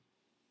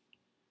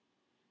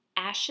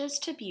Ashes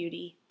to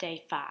Beauty,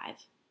 Day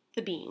 5,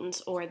 the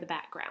beans, or the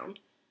background.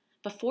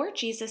 Before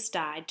Jesus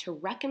died to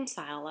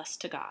reconcile us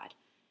to God,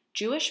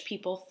 Jewish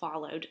people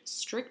followed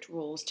strict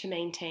rules to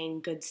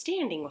maintain good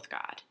standing with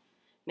God.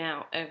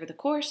 Now, over the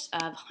course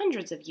of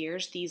hundreds of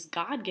years, these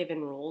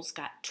God-given rules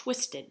got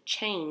twisted,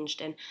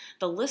 changed, and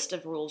the list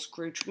of rules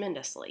grew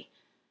tremendously.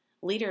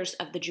 Leaders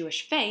of the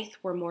Jewish faith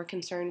were more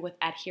concerned with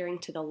adhering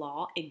to the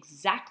law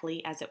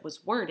exactly as it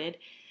was worded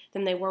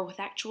than they were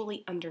with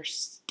actually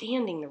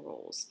understanding the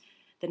rules,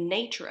 the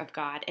nature of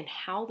God, and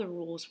how the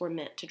rules were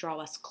meant to draw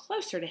us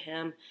closer to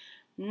Him,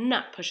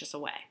 not push us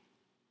away.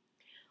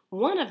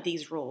 One of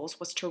these rules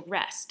was to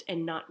rest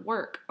and not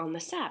work on the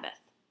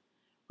Sabbath.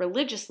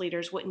 Religious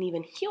leaders wouldn't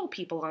even heal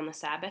people on the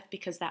Sabbath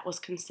because that was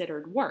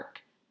considered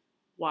work.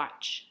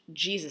 Watch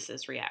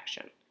Jesus'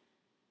 reaction.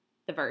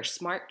 The verse,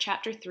 Mark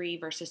chapter 3,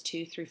 verses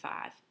 2 through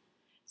 5.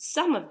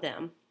 Some of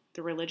them,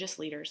 the religious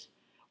leaders,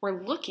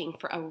 were looking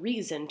for a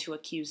reason to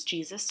accuse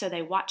Jesus, so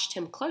they watched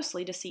him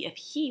closely to see if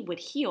he would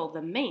heal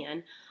the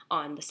man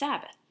on the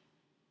Sabbath.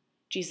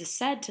 Jesus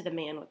said to the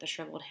man with the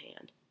shriveled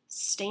hand,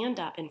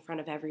 "Stand up in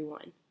front of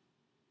everyone."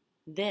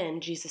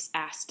 Then Jesus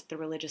asked the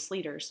religious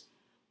leaders,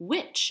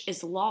 "Which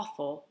is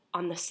lawful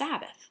on the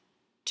Sabbath?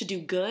 To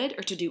do good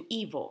or to do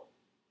evil?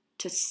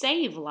 To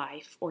save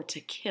life or to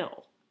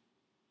kill?"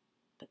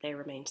 But they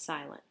remained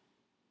silent.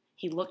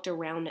 He looked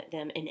around at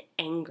them in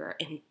anger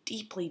and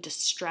deeply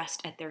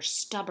distressed at their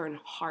stubborn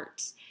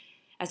hearts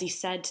as he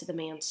said to the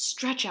man,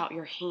 "Stretch out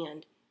your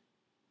hand."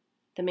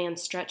 The man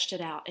stretched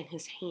it out and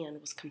his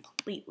hand was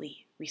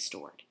completely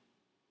restored.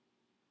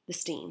 The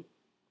steam.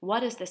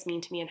 What does this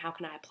mean to me and how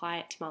can I apply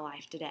it to my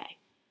life today?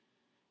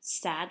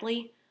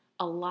 Sadly,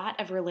 a lot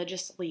of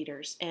religious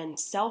leaders and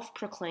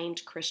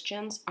self-proclaimed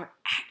Christians are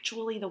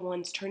actually the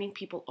ones turning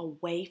people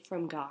away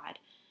from God,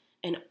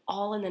 and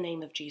all in the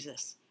name of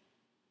Jesus.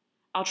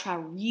 I'll try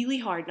really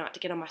hard not to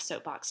get on my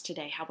soapbox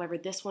today. However,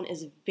 this one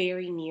is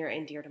very near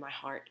and dear to my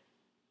heart.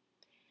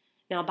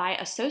 Now, by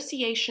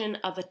association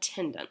of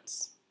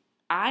attendance,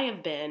 I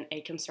have been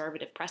a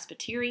conservative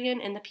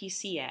Presbyterian in the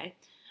PCA.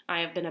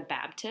 I have been a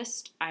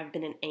Baptist, I've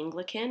been an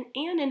Anglican,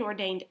 and an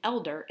ordained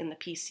elder in the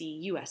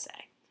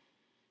PCUSA.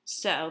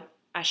 So,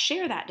 I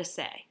share that to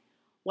say,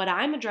 what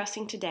I'm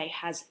addressing today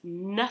has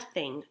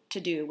nothing to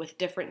do with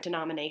different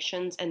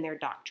denominations and their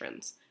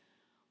doctrines.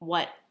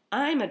 What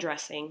I'm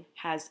addressing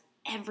has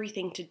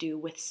everything to do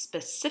with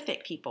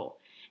specific people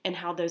and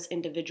how those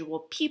individual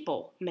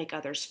people make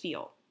others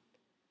feel.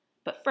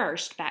 But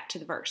first, back to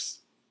the verse.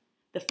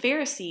 The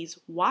Pharisees,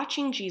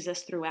 watching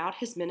Jesus throughout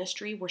his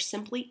ministry, were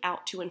simply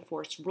out to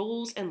enforce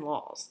rules and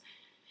laws.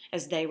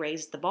 As they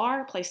raised the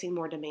bar, placing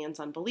more demands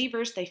on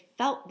believers, they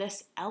felt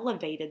this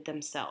elevated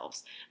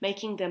themselves,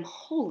 making them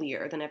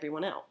holier than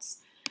everyone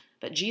else.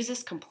 But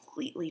Jesus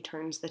completely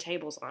turns the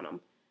tables on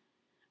them.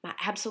 My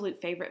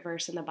absolute favorite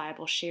verse in the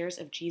Bible shares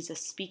of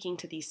Jesus speaking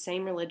to these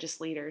same religious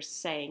leaders,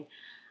 saying,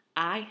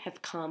 "I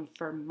have come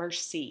for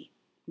mercy,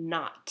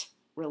 not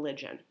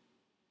religion."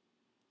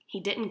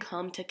 He didn't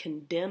come to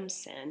condemn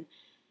sin.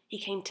 He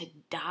came to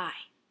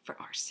die for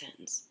our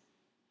sins.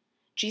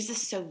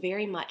 Jesus so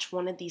very much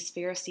wanted these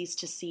Pharisees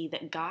to see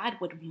that God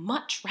would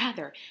much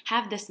rather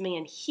have this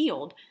man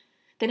healed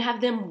than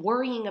have them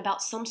worrying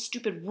about some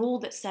stupid rule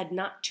that said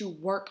not to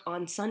work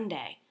on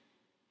Sunday.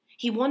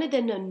 He wanted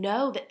them to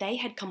know that they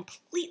had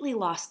completely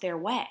lost their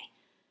way,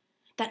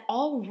 that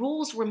all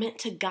rules were meant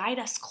to guide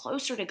us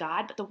closer to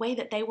God, but the way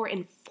that they were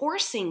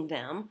enforcing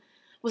them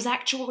was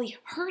actually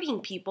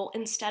hurting people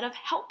instead of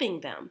helping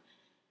them.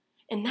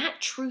 And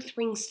that truth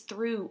rings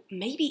through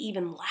maybe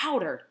even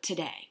louder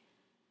today.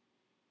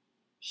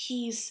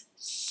 He's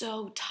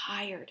so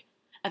tired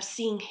of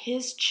seeing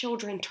his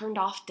children turned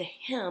off to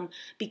him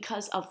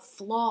because of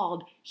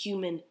flawed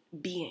human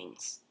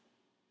beings.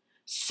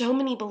 So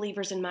many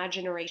believers in my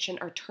generation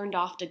are turned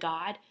off to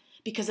God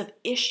because of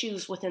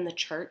issues within the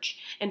church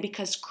and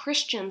because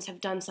Christians have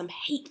done some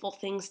hateful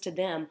things to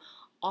them,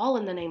 all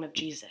in the name of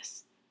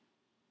Jesus.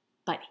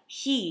 But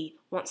he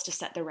wants to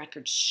set the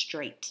record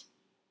straight.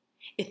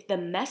 If the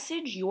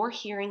message you're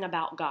hearing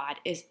about God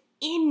is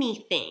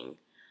anything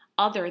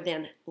other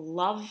than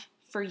love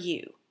for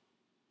you,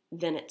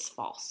 then it's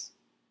false.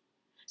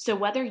 So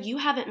whether you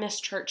haven't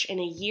missed church in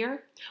a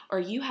year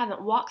or you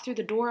haven't walked through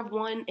the door of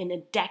one in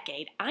a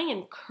decade, I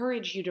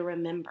encourage you to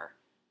remember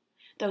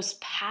those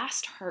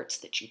past hurts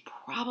that you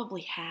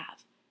probably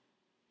have,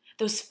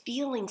 those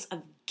feelings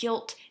of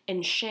guilt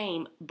and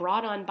shame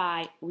brought on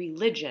by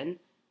religion,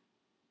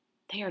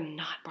 they are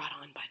not brought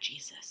on by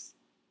Jesus.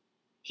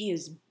 He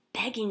is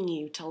begging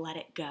you to let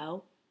it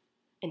go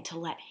and to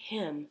let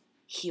him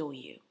heal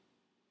you.